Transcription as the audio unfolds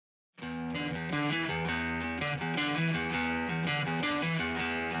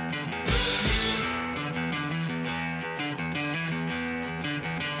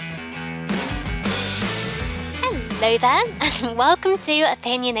Hello there, and welcome to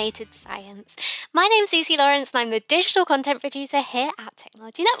Opinionated Science. My name's Lucy Lawrence, and I'm the digital content producer here at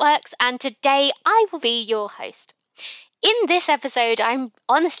Technology Networks, and today I will be your host. In this episode, I'm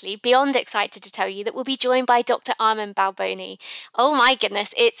honestly beyond excited to tell you that we'll be joined by Dr. Armen Balboni. Oh my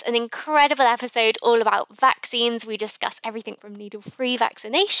goodness, it's an incredible episode all about vaccines. We discuss everything from needle-free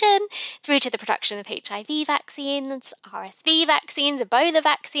vaccination through to the production of HIV vaccines, RSV vaccines, Ebola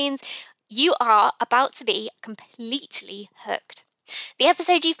vaccines. You are about to be completely hooked. The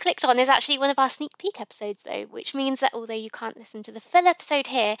episode you've clicked on is actually one of our sneak peek episodes though, which means that although you can't listen to the full episode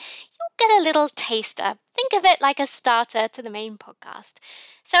here, you'll get a little taster. Think of it like a starter to the main podcast.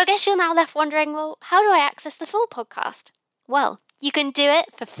 So I guess you're now left wondering, well, how do I access the full podcast? Well, you can do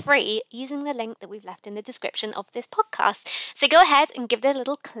it for free using the link that we've left in the description of this podcast. So go ahead and give it a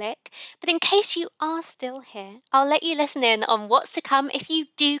little click. But in case you are still here, I'll let you listen in on what's to come if you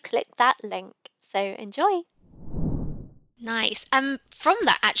do click that link. So enjoy. Nice. From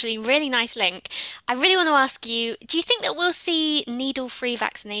that actually really nice link, I really want to ask you, do you think that we'll see needle-free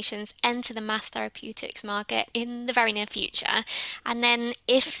vaccinations enter the mass therapeutics market in the very near future? And then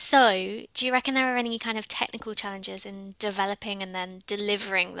if so, do you reckon there are any kind of technical challenges in developing and then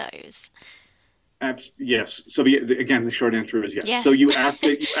delivering those? Yes. So again, the short answer is yes. Yes. So you ask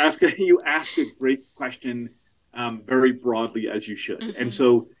a great question, very broadly, as you should. Mm-hmm. And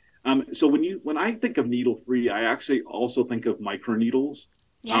so when I think of needle-free, I actually also think of microneedles,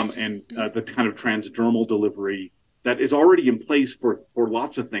 Yes. and the kind of transdermal delivery that is already in place for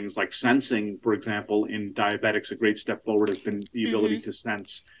lots of things like sensing. For example, in diabetics, a great step forward has been the ability to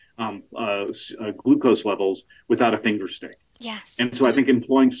sense glucose levels without a finger stick. Yes. And so I think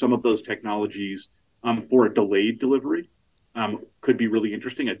employing some of those technologies for a delayed delivery could be really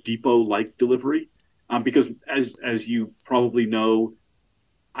interesting, a depot-like delivery, because as you probably know,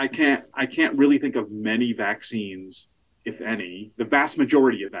 I can't really think of many vaccines, if any. The vast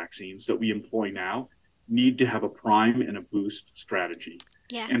majority of vaccines that we employ now need to have a prime and a boost strategy.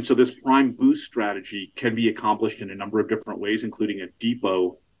 Yes. And so this prime boost strategy can be accomplished in a number of different ways, including a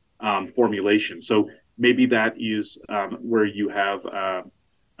depot formulation. So maybe that is where you have a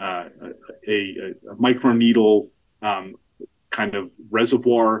microneedle kind of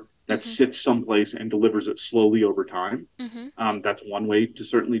reservoir that sits someplace and delivers it slowly over time. That's one way to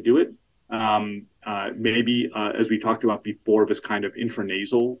certainly do it. Maybe, as we talked about before, this kind of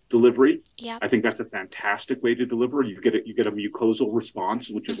intranasal delivery. Yep. I think that's a fantastic way to deliver. You get a mucosal response,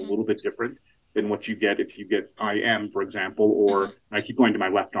 which is a little bit different than what you get if you get IM, for example, or I keep going to my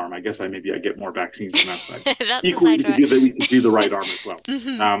left arm. I guess I get more vaccines on that side. That's Equally, the side, we could do the right arm as well.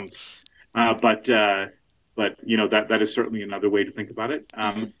 But you know that is certainly another way to think about it.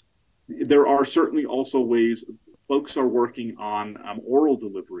 There are certainly also ways folks are working on oral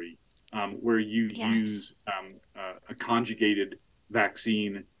delivery, where you use a conjugated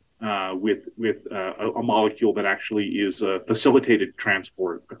vaccine with a molecule that actually is a facilitated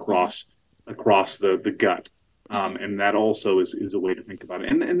transport across the gut, and that also is a way to think about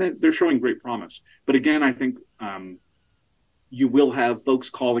it. And they're showing great promise. But again, I think you will have folks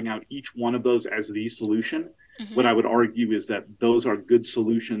calling out each one of those as the solution. What I would argue is that those are good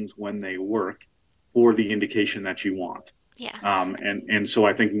solutions when they work for the indication that you want. Yes. And so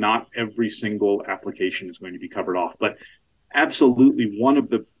I think not every single application is going to be covered off, but absolutely one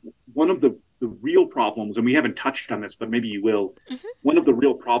of the real problems, and we haven't touched on this, but maybe you will. One of the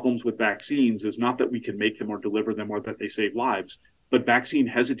real problems with vaccines is not that we can make them or deliver them or that they save lives, but vaccine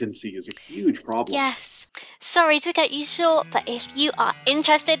hesitancy is a huge problem. Yes. Sorry to cut you short, but if you are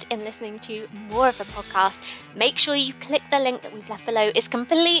interested in listening to more of the podcast, make sure you click the link that we've left below. It's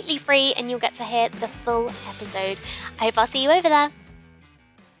completely free and you'll get to hear the full episode. I hope I'll see you over there.